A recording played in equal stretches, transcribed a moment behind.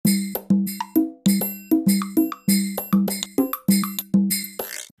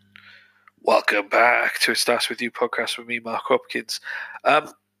Welcome back to It Starts With You podcast with me, Mark Hopkins.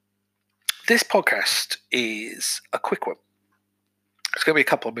 This podcast is a quick one. It's going to be a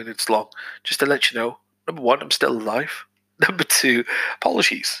couple of minutes long, just to let you know, number one, I'm still alive. Number two,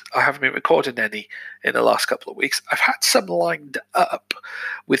 apologies. I haven't been recording any in the last couple of weeks. I've had some lined up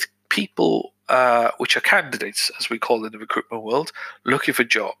with people which are candidates, as we call in the recruitment world, looking for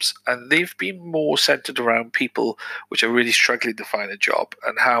jobs. And they've been more centered around people which are really struggling to find a job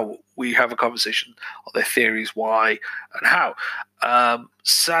and how we have a conversation on their theories, why and how.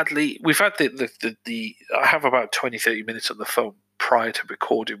 Sadly, we've had I have about 20, 30 minutes on the phone prior to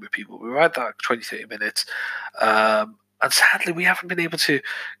recording with people. We've had that 20, 30 minutes. And sadly, we haven't been able to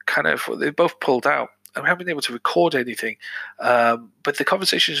they've both pulled out and we haven't been able to record anything. But the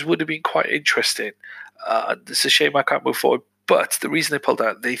conversations would have been quite interesting. It's a shame I can't move forward. But the reason they pulled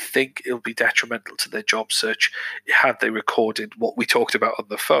out, they think it'll be detrimental to their job search had they recorded what we talked about on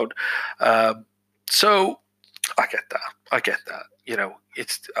the phone. So I get that. You know,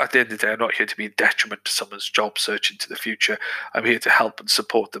 it's at the end of the day, I'm not here to be a detriment to someone's job search into the future. I'm here to help and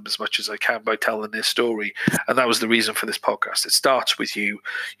support them as much as I can by telling their story. And that was the reason for this podcast. It starts with you.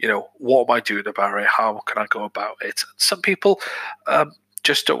 You know, what am I doing about it? How can I go about it? Some people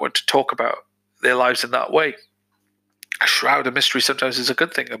just don't want to talk about their lives in that way. A shroud of mystery sometimes is a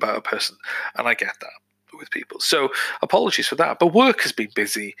good thing about a person. And I get that with people. So apologies for that. But work has been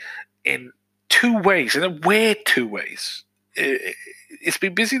busy in two ways, in a weird two ways. It's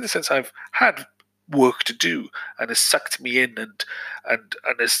been busy in the sense I've had work to do and has sucked me in and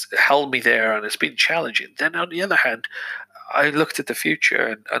has held me there and it's been challenging. Then on the other hand, I looked at the future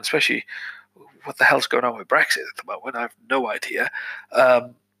and especially what the hell's going on with Brexit at the moment. I have no idea.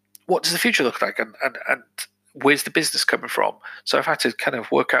 What does the future look like and where's the business coming from? So I've had to kind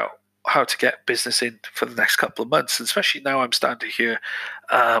of work out how to get business in for the next couple of months, and especially now I'm starting to hear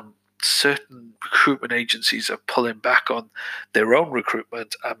certain recruitment agencies are pulling back on their own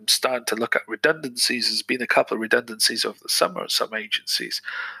recruitment. I'm starting to look at redundancies. There's been a couple of redundancies over the summer at some agencies.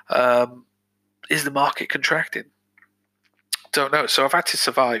 Is the market contracting? Don't know. So I've had to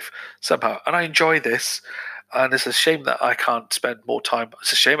survive somehow. And I enjoy this. And it's a shame that I can't spend more time.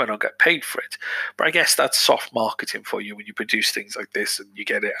 It's a shame I don't get paid for it. But I guess that's soft marketing for you when you produce things like this and you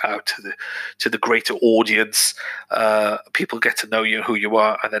get it out to the greater audience. People get to know you, who you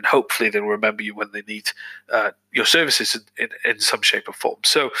are, and then hopefully they'll remember you when they need your services in some shape or form.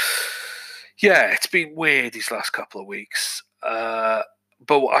 So, yeah, it's been weird these last couple of weeks.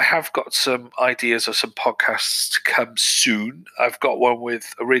 But I have got some ideas of some podcasts to come soon. I've got one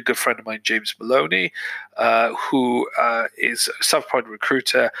with a really good friend of mine, James Maloney, who is a self-employed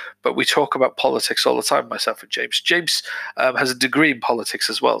recruiter, but we talk about politics all the time, myself and James. James has a degree in politics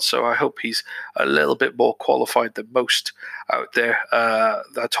as well, so I hope he's a little bit more qualified than most out there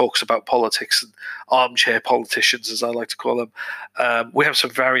that talks about politics and armchair politicians, as I like to call them. We have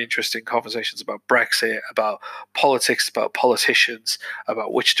some very interesting conversations about Brexit, about politics, about politicians,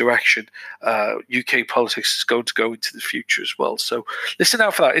 about which direction UK politics is going to go into the future as well. So listen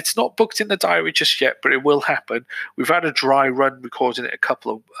out for that. It's not booked in the diary just yet, but it will happen. We've had a dry run recording it a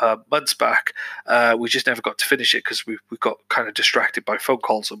couple of months back. We just never got to finish it because we got kind of distracted by phone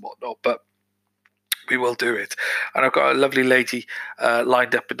calls and whatnot. But we will do it. And I've got a lovely lady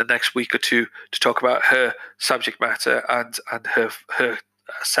lined up in the next week or two to talk about her subject matter and her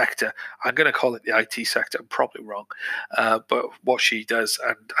sector. I'm going to call it the IT sector. I'm probably wrong. But what she does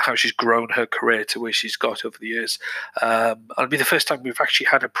and how she's grown her career to where she's got over the years. It'll be the first time we've actually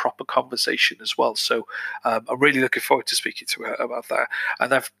had a proper conversation as well. So I'm really looking forward to speaking to her about that.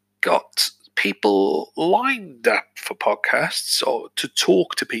 And I've got people lined up for podcasts or to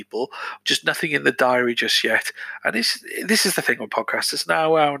talk to people, just nothing in the diary just yet. And this is the thing with podcasts. It's an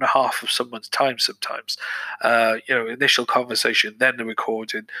hour and a half of someone's time sometimes. Initial conversation, then the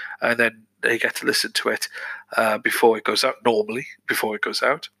recording, and then they get to listen to it before it goes out, normally before it goes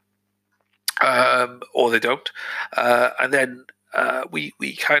out. Or they don't. And then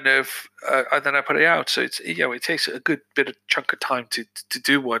we kind of and then I put it out. So it's it takes a good bit of chunk of time to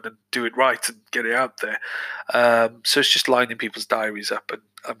do one and do it right and get it out there. So it's just lining people's diaries up, and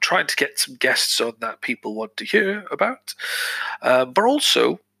I'm trying to get some guests on that people want to hear about, but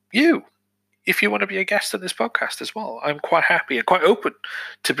also you. If you want to be a guest on this podcast as well, I'm quite happy and quite open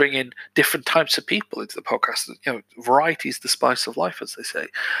to bring in different types of people into the podcast. Variety is the spice of life, as they say.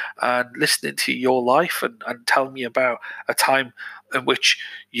 And listening to your life and telling me about a time in which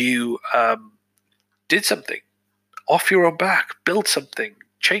you did something off your own back, built something,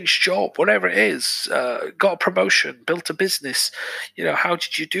 changed job, whatever it is, got a promotion, built a business. How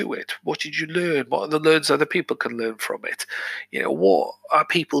did you do it? What did you learn? What are the learns other people can learn from it? What are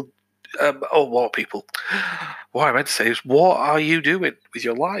people what people. What I meant to say is, what are you doing with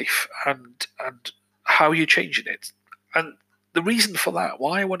your life, and how are you changing it? And the reason for that,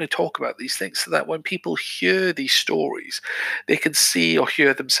 why I want to talk about these things, so that when people hear these stories, they can see or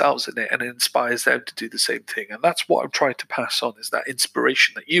hear themselves in it, and it inspires them to do the same thing. And that's what I'm trying to pass on, is that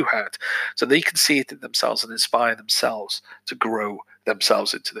inspiration that you had, so they can see it in themselves and inspire themselves to grow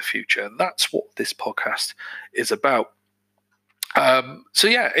themselves into the future. And that's what this podcast is about. So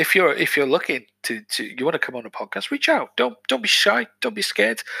yeah, if you're looking to you want to come on a podcast, reach out. Don't be shy. Don't be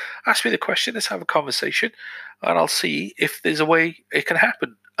scared. Ask me the question. Let's have a conversation, and I'll see if there's a way it can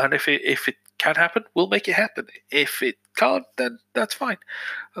happen. And if it can happen, we'll make it happen. If it can't, then that's fine.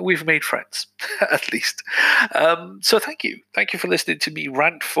 We've made friends, at least. So thank you for listening to me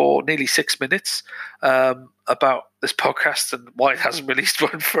rant for nearly 6 minutes about this podcast and why it hasn't released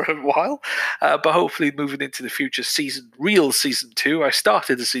one for a while. But hopefully, moving into the future, real season 2. I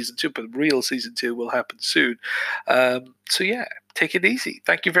started the season 2, but real season 2 will happen soon. So yeah, take it easy.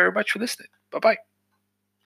 Thank you very much for listening. Bye bye.